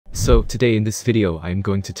So today in this video I am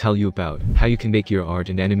going to tell you about how you can make your art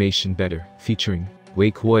and animation better, featuring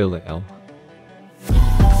Veikk Voila L.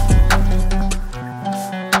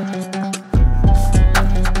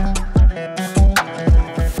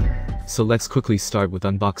 So let's quickly start with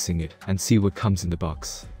unboxing it and see what comes in the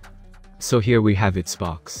box. So here we have its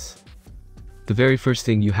box. The very first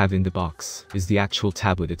thing you have in the box is the actual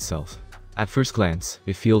tablet itself. At first glance,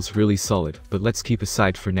 it feels really solid, but let's keep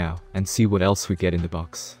aside for now and see what else we get in the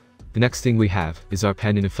box. The next thing we have is our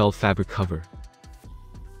pen in a felt fabric cover.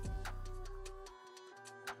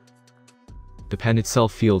 The pen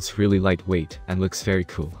itself feels really lightweight and looks very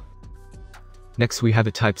cool. Next we have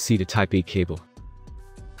a Type-C to Type-A cable.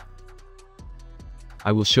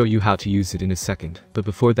 I will show you how to use it in a second, but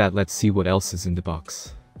before that let's see what else is in the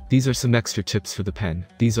box. These are some extra tips for the pen.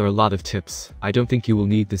 These are a lot of tips. I don't think you will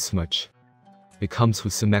need this much. It comes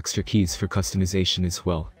with some extra keys for customization as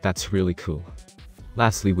well. That's really cool.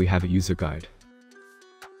 Lastly, we have a user guide.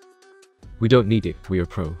 We don't need it, we are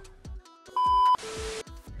pro.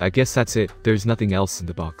 I guess that's it, there's nothing else in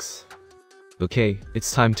the box. Okay,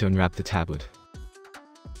 it's time to unwrap the tablet.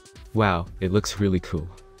 Wow, it looks really cool.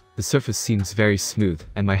 The surface seems very smooth,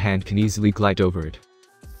 and my hand can easily glide over it.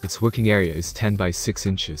 Its working area is 10 by 6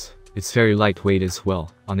 inches. It's very lightweight as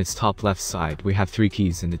well. On its top left side we have 3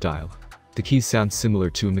 keys in the dial. The keys sound similar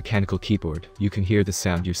to a mechanical keyboard. You can hear the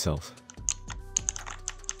sound yourself.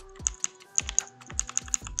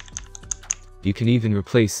 You can even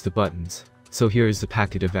replace the buttons. So here is the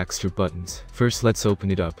packet of extra buttons. First let's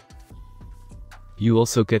open it up. You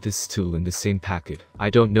also get this tool in the same packet.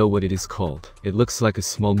 I don't know what it is called. It looks like a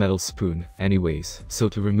small metal spoon. Anyways, so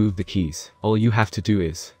to remove the keys, all you have to do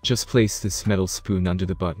is just place this metal spoon under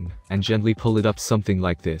the button and gently pull it up something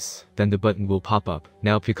like this. Then the button will pop up.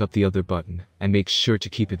 Now pick up the other button and make sure to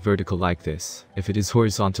keep it vertical like this. If it is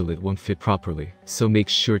horizontal it won't fit properly, so make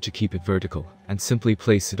sure to keep it vertical and simply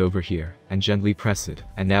place it over here and gently press it,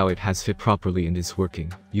 and now it has fit properly and is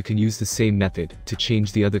working. You can use the same method to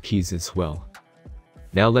change the other keys as well.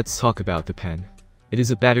 Now let's talk about the pen. It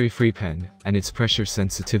is a battery-free pen, and its pressure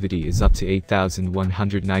sensitivity is up to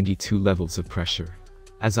 8,192 levels of pressure.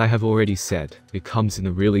 As I have already said, it comes in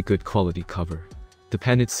a really good quality cover. The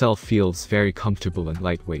pen itself feels very comfortable and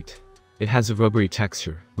lightweight. It has a rubbery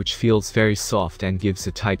texture, which feels very soft and gives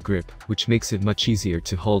a tight grip, which makes it much easier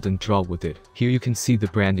to hold and draw with it. Here you can see the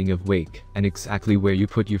branding of Veikk, and exactly where you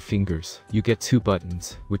put your fingers. You get 2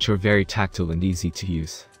 buttons, which are very tactile and easy to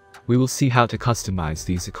use. We will see how to customize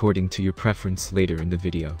these according to your preference later in the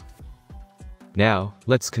video. Now,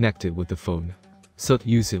 let's connect it with the phone. So to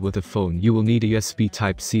use it with a phone you will need a USB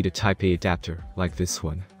Type-C to Type-A adapter, like this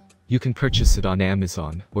one. You can purchase it on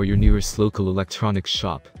Amazon, or your nearest local electronics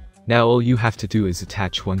shop. Now all you have to do is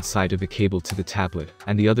attach one side of a cable to the tablet,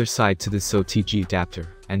 and the other side to this OTG adapter,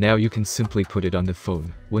 and now you can simply put it on the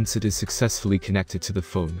phone. Once it is successfully connected to the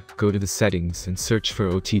phone, go to the settings and search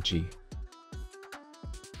for OTG.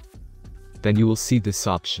 Then you will see this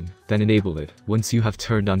option, then enable it. Once you have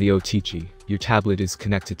turned on the OTG, your tablet is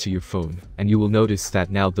connected to your phone, and you will notice that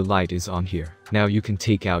now the light is on here. Now you can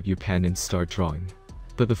take out your pen and start drawing.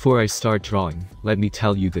 But before I start drawing, let me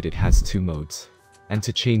tell you that it has 2 modes. And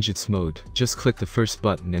to change its mode, just click the first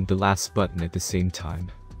button and the last button at the same time.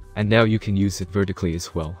 And now you can use it vertically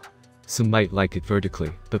as well. Some might like it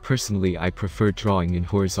vertically, but personally I prefer drawing in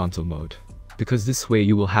horizontal mode. Because this way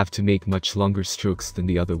you will have to make much longer strokes than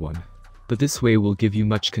the other one. But this way will give you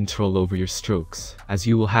much control over your strokes, as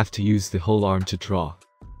you will have to use the whole arm to draw.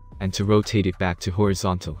 And to rotate it back to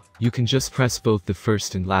horizontal, you can just press both the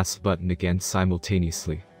first and last button again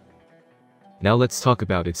simultaneously. Now let's talk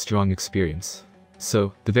about its drawing experience.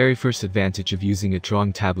 So, the very first advantage of using a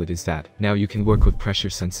drawing tablet is that, now you can work with pressure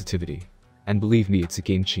sensitivity. And believe me, it's a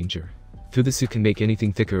game changer. Through this you can make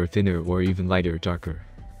anything thicker or thinner or even lighter or darker.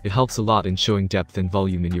 It helps a lot in showing depth and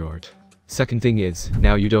volume in your art. Second thing is,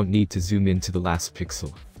 now you don't need to zoom in to the last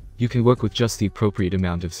pixel. You can work with just the appropriate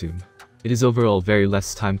amount of zoom. It is overall very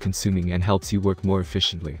less time consuming and helps you work more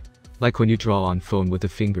efficiently. Like when you draw on phone with a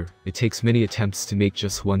finger, it takes many attempts to make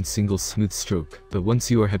just one single smooth stroke, but once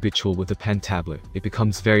you are habitual with a pen tablet, it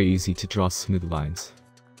becomes very easy to draw smooth lines.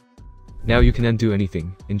 Now you can undo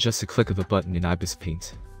anything, in just a click of a button in IBIS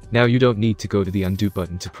Paint. Now you don't need to go to the undo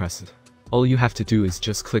button to press it. All you have to do is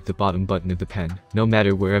just click the bottom button of the pen. No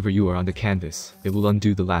matter wherever you are on the canvas, it will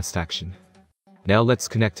undo the last action. Now let's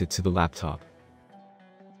connect it to the laptop.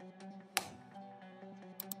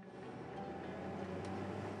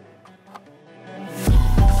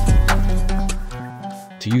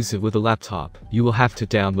 To use it with a laptop, you will have to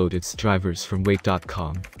download its drivers from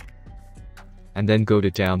Veikk.com. And then go to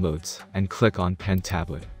Downloads, and click on Pen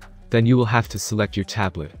Tablet. Then you will have to select your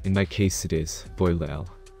tablet, in my case it is Voila L.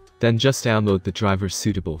 Then just download the drivers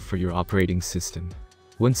suitable for your operating system.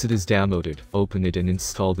 Once it is downloaded, open it and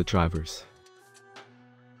install the drivers.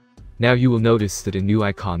 Now you will notice that a new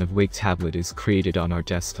icon of Veikk tablet is created on our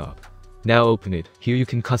desktop. Now open it. Here you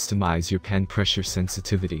can customize your pen pressure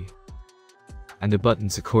sensitivity and the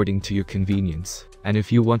buttons according to your convenience. And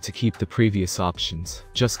if you want to keep the previous options,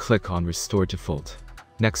 just click on Restore Default.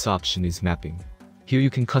 Next option is Mapping. Here you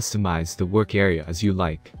can customize the work area as you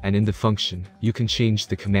like, and in the function, you can change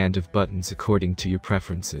the command of buttons according to your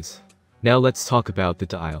preferences. Now let's talk about the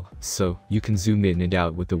dial. So, you can zoom in and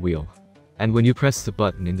out with the wheel. And when you press the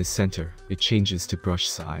button in the center, it changes to brush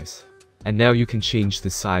size. And now you can change the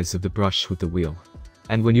size of the brush with the wheel.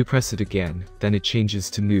 And when you press it again, then it changes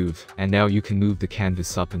to move, and now you can move the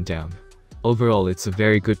canvas up and down. Overall, it's a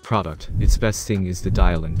very good product. Its best thing is the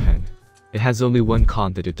dial and pen. It has only one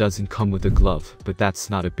con, that it doesn't come with a glove, but that's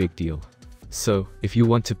not a big deal. So, if you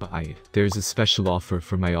want to buy it, there's a special offer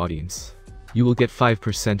for my audience. You will get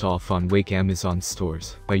 5% off on Veikk Amazon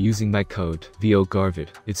stores by using my code VOGARVID.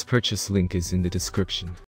 Its purchase link is in the description.